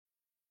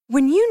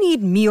When you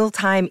need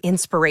mealtime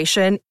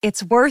inspiration,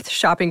 it's worth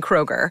shopping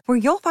Kroger, where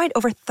you'll find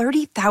over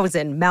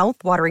 30,000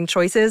 mouth-watering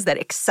choices that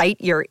excite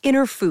your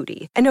inner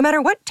foodie. And no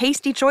matter what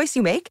tasty choice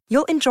you make,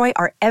 you'll enjoy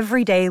our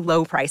everyday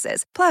low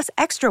prices, plus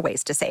extra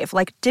ways to save,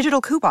 like digital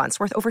coupons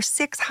worth over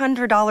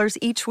 $600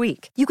 each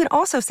week. You can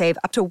also save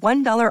up to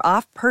 $1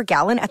 off per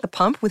gallon at the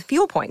pump with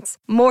fuel points.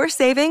 More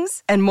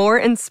savings and more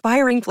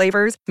inspiring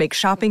flavors make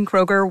shopping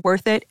Kroger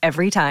worth it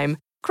every time.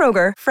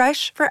 Kroger,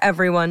 fresh for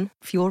everyone.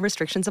 Fuel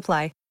restrictions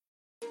apply.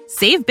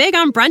 Save big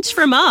on brunch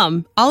for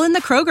mom, all in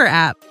the Kroger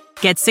app.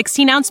 Get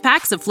 16-ounce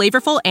packs of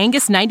flavorful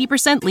Angus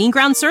 90% lean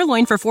ground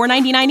sirloin for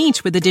 $4.99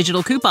 each with a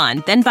digital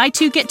coupon. Then buy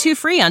 2, get 2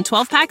 free on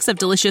 12 packs of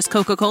delicious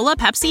Coca-Cola,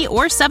 Pepsi,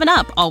 or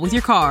 7-Up, all with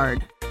your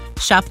card.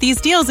 Shop these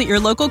deals at your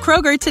local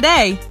Kroger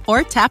today,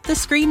 or tap the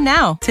screen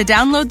now to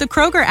download the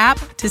Kroger app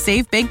to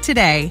save big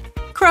today.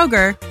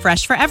 Kroger,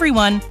 fresh for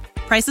everyone.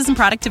 Prices and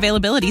product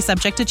availability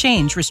subject to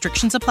change.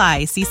 Restrictions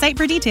apply. See site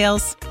for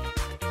details.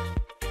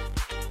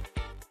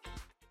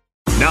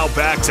 Now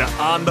back to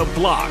On the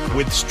Block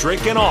with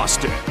Strick and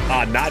Austin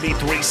on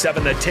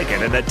 93.7 The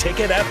Ticket and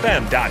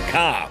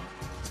theticketfm.com.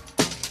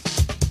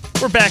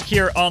 We're back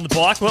here on the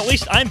block. Well, at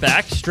least I'm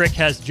back. Strick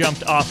has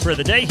jumped off for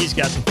the day. He's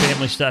got some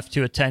family stuff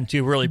to attend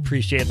to. Really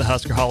appreciate the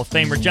Husker Hall of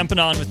Famer jumping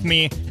on with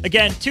me.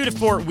 Again, 2 to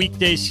 4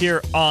 weekdays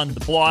here on the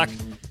block.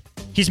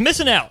 He's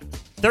missing out.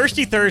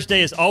 Thirsty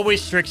Thursday is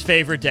always Strick's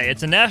favorite day.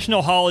 It's a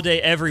national holiday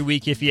every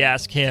week if you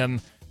ask him.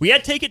 We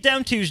had Take It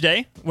Down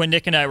Tuesday when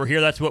Nick and I were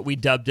here. That's what we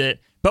dubbed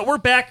it. But we're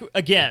back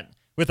again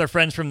with our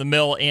friends from the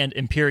Mill and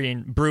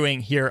Empyrean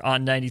Brewing here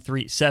on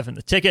 93.7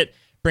 The Ticket,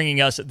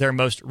 bringing us their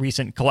most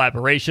recent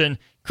collaboration.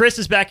 Chris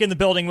is back in the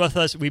building with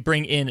us. We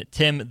bring in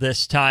Tim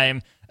this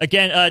time.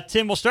 Again,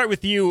 Tim, we'll start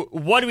with you.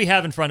 What do we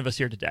have in front of us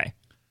here today?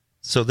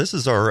 So this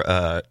is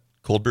our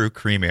cold brew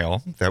cream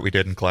ale that we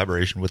did in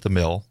collaboration with the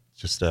Mill.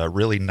 Just a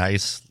really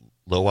nice,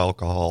 low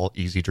alcohol,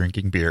 easy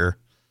drinking beer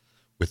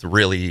with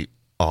really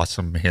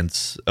awesome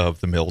hints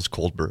of the Mill's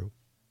cold brew.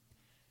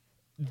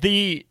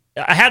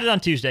 I had it on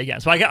Tuesday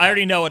again, so I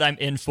already know what I'm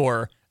in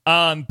for.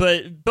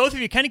 But both of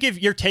you kind of give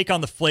your take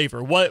on the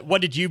flavor. What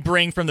did you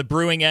bring from the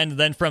brewing end, and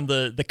then from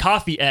the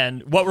coffee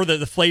end? What were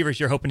the flavors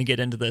you're hoping to get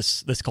into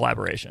this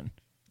collaboration?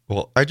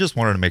 Well, I just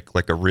wanted to make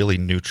like a really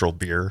neutral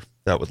beer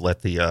that would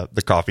let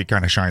the coffee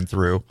kind of shine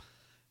through.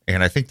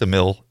 And I think the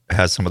Mill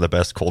has some of the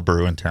best cold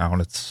brew in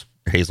town. It's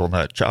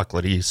hazelnut,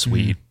 chocolatey,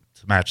 sweet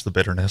to match the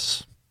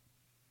bitterness.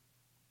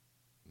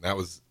 That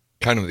was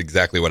kind of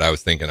exactly what I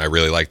was thinking. I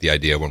really liked the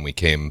idea when we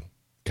came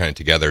kind of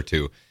together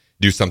to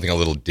do something a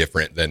little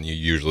different than you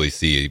usually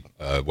see,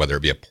 whether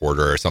it be a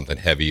porter or something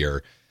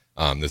heavier.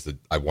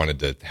 I wanted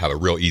to have a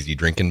real easy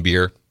drinking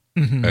beer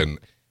and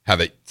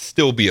have it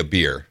still be a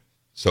beer.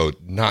 So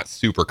not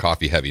super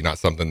coffee heavy, not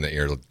something that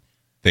you're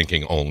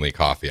thinking only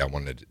coffee. I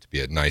wanted it to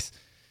be a nice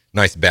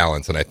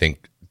balance. And I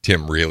think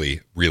Tim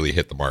really, really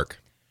hit the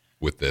mark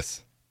with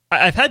this.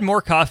 I've had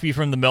more coffee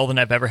from the Mill than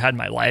I've ever had in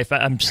my life.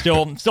 I'm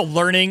still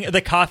learning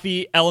the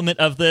coffee element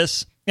of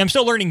this. I'm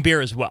still learning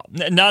beer as well.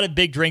 Not a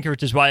big drinker,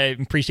 which is why I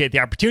appreciate the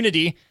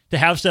opportunity to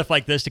have stuff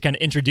like this to kind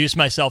of introduce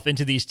myself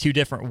into these two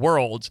different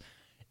worlds.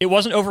 It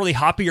wasn't overly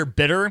hoppy or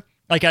bitter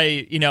like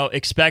I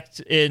expect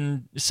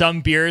in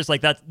some beers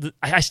like that.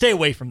 I stay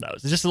away from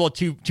those. It's just a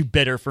little too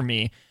bitter for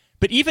me.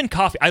 But even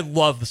coffee, I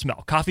love the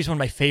smell. Coffee is one of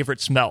my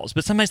favorite smells.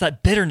 But sometimes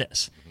that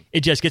bitterness,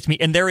 it just gets me.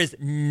 And there is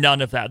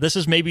none of that. This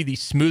is maybe the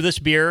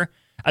smoothest beer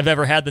I've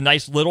ever had. The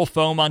nice little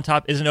foam on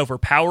top isn't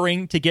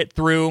overpowering to get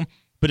through,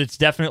 but it's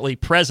definitely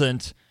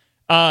present.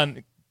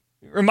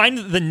 Remind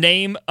the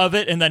name of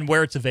it and then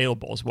where it's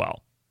available as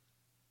well.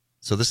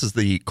 So this is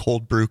the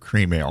cold brew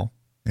cream ale,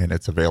 and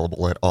it's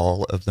available at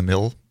all of the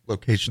Mill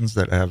locations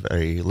that have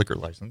a liquor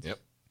license. Yep.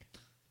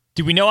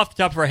 Do we know off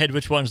the top of our head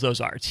which ones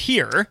those are? It's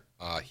here.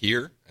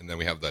 Here, and then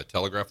we have the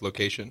Telegraph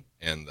location,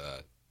 and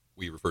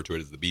we refer to it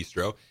as the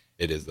Bistro.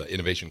 It is the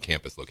Innovation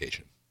Campus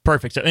location.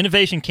 Perfect. So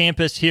Innovation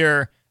Campus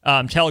here,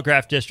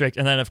 Telegraph District,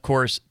 and then, of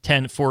course,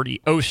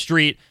 1040 O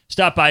Street.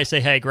 Stop by, say,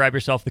 hey, grab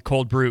yourself the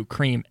cold brew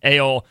cream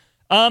ale.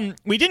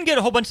 We didn't get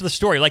a whole bunch of the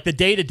story, like the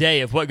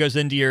day-to-day of what goes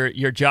into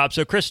your job.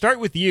 So, Chris, start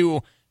with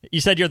you. You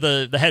said you're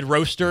the head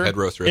roaster, at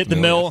the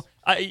Mill.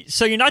 Yes.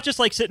 So you're not just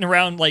like sitting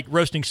around like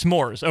roasting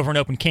s'mores over an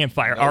open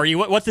campfire, are you?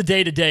 What's the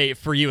day-to-day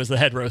for you as the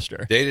head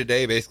roaster?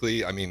 Day-to-day,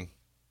 basically, I mean,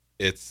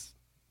 it's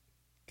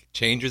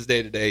changes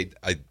day-to-day.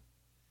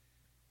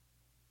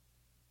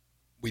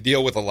 We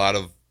deal with a lot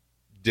of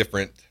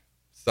different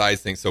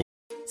size things. So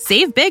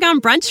Save big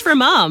on brunch for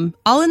mom,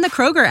 all in the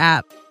Kroger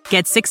app.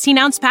 Get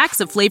 16-ounce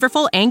packs of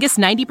flavorful Angus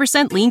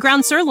 90% lean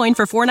ground sirloin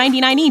for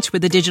 $4.99 each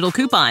with a digital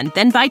coupon.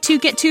 Then buy 2,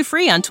 get 2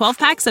 free on 12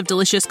 packs of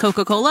delicious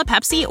Coca-Cola,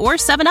 Pepsi, or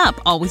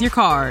 7-Up, all with your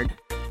card.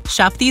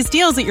 Shop these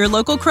deals at your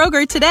local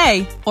Kroger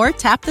today, or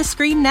tap the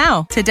screen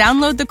now to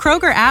download the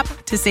Kroger app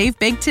to save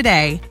big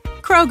today.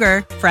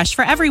 Kroger, fresh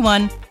for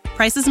everyone.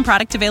 Prices and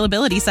product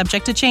availability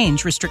subject to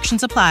change.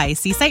 Restrictions apply.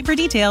 See site for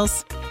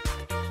details.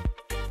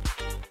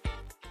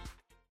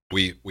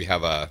 We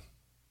have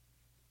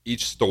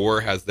each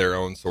store has their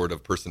own sort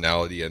of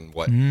personality and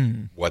what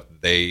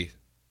they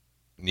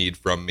need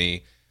from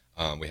me.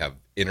 We have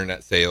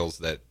internet sales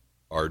that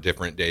are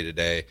different day to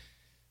day.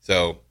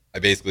 So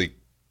if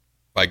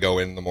I go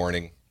in the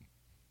morning,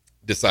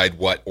 decide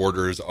what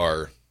orders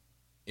are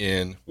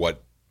in,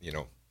 what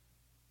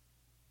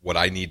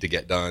I need to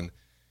get done.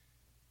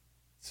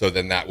 So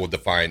then that will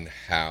define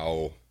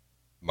how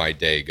my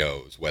day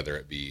goes, whether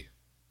it be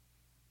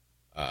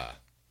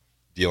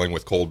dealing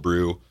with cold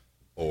brew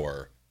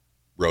or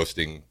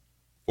roasting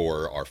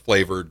for our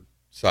flavored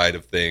side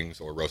of things,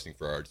 or roasting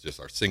for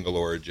our single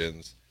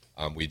origins.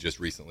 We just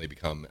recently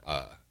become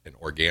an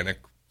organic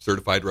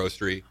certified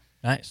roastery.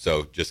 Nice.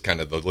 So just kind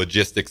of the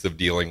logistics of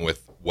dealing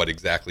with what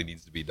exactly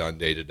needs to be done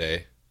day to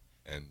day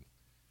and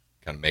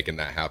kind of making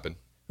that happen.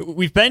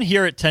 We've been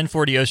here at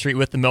 1040 O Street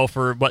with the mill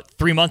for,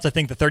 3 months? I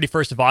think the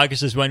 31st of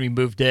August is when we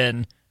moved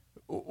in.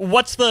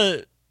 What's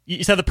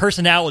you said the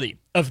personality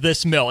of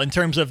this mill in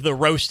terms of the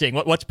roasting?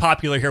 What's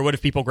popular here? What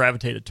have people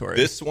gravitated towards?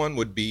 This one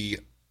would be,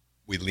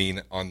 we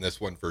lean on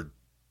this one for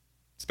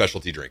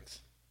specialty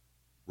drinks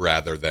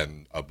rather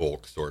than a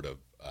bulk sort of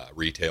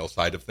retail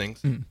side of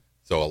things. Mm.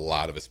 So a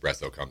lot of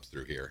espresso comes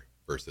through here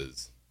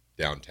versus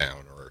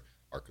downtown or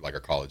our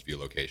College View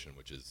location,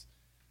 which is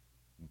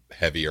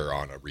heavier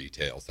on a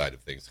retail side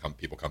of things.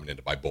 People coming in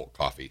to buy bulk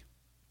coffee.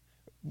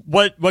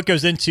 What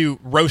goes into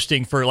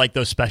roasting for like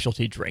those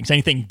specialty drinks?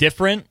 Anything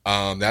different?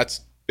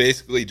 That's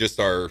basically just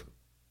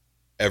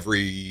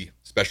every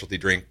specialty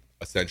drink.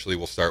 Essentially,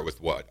 we'll start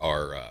with what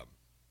our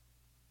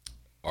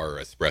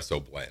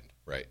espresso blend,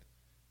 right?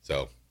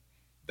 So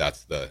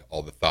that's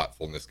all the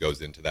thoughtfulness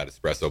goes into that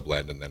espresso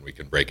blend, and then we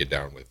can break it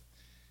down with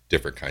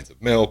different kinds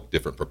of milk,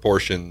 different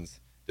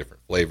proportions,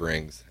 different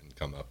flavorings, and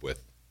come up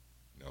with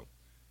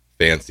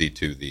fancy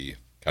to the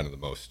kind of the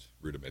most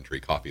rudimentary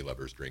coffee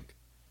lovers drink.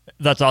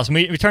 That's awesome.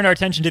 We turn our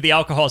attention to the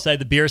alcohol side,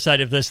 the beer side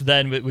of this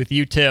then with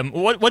you, Tim.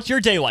 What's your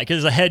day like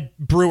as a head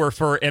brewer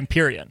for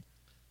Empyrean?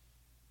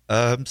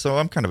 So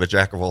I'm kind of a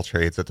jack of all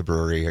trades at the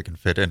brewery. I can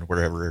fit in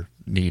wherever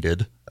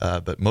needed,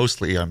 but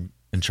mostly I'm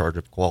in charge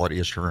of quality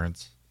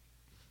assurance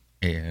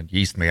and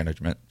yeast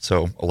management.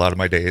 So a lot of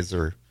my days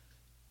are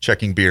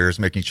checking beers,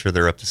 making sure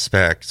they're up to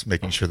specs,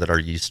 making sure that our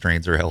yeast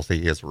strains are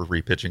healthy as we're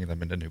repitching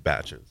them into new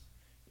batches.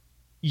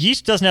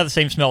 Yeast doesn't have the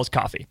same smell as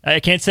coffee. I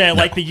can't say I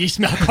like the yeast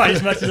smell quite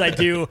as much as I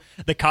do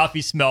the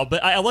coffee smell,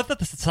 but I love that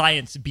the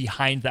science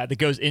behind that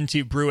goes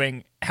into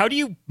brewing. How do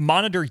you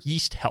monitor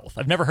yeast health?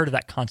 I've never heard of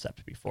that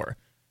concept before.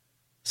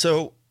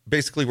 So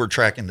basically we're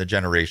tracking the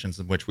generations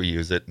in which we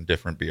use it in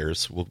different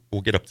beers.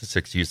 We'll get up to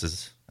 6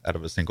 uses out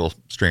of a single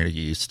strain of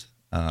yeast.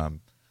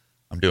 I'm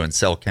doing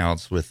cell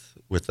counts with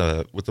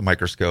a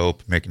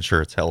microscope, making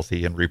sure it's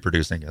healthy and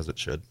reproducing as it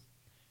should.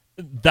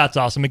 That's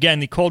awesome. Again,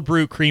 the cold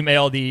brew cream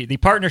ale, the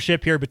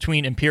partnership here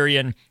between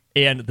Empyrean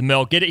and the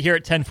mill. Get it here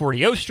at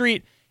 1040 O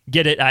Street.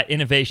 Get it at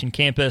Innovation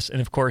Campus, and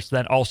of course,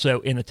 then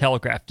also in the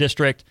Telegraph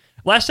District.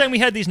 Last time we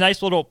had these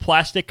nice little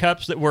plastic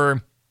cups that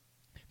were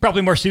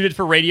probably more suited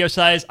for radio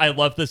size. I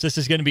love this. This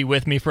is going to be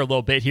with me for a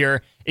little bit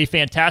here. A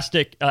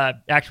fantastic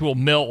actual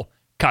mill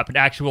cup, an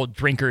actual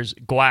drinker's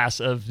glass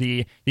of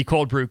the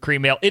cold brew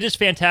cream ale. It is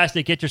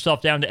fantastic. Get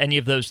yourself down to any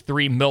of those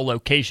 3 mill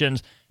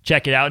locations.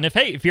 Check it out. And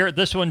if you're at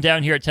this one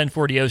down here at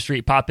 1040 O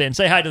Street, pop in,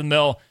 say hi to the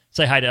mill,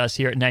 say hi to us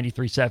here at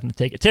 93.7 to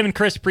take it. Tim and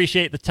Chris,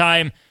 appreciate the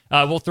time.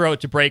 We'll throw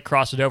it to break,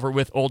 cross it over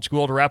with Old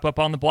School to wrap up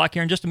on the block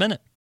here in just a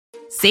minute.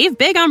 Save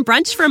big on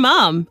brunch for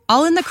mom,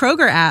 all in the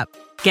Kroger app.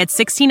 Get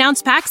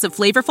 16-ounce packs of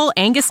flavorful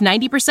Angus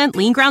 90%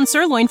 lean ground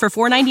sirloin for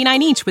 $4.99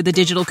 each with a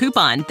digital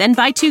coupon. Then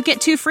buy 2,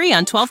 get 2 free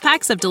on 12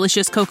 packs of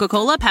delicious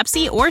Coca-Cola,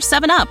 Pepsi, or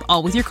 7-Up,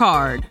 all with your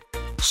card.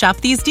 Shop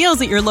these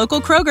deals at your local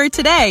Kroger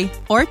today,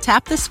 or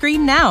tap the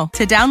screen now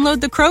to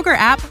download the Kroger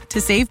app to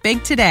save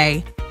big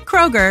today.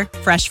 Kroger,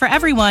 fresh for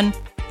everyone.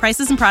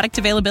 Prices and product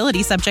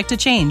availability subject to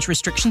change.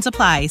 Restrictions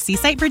apply. See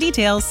site for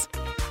details.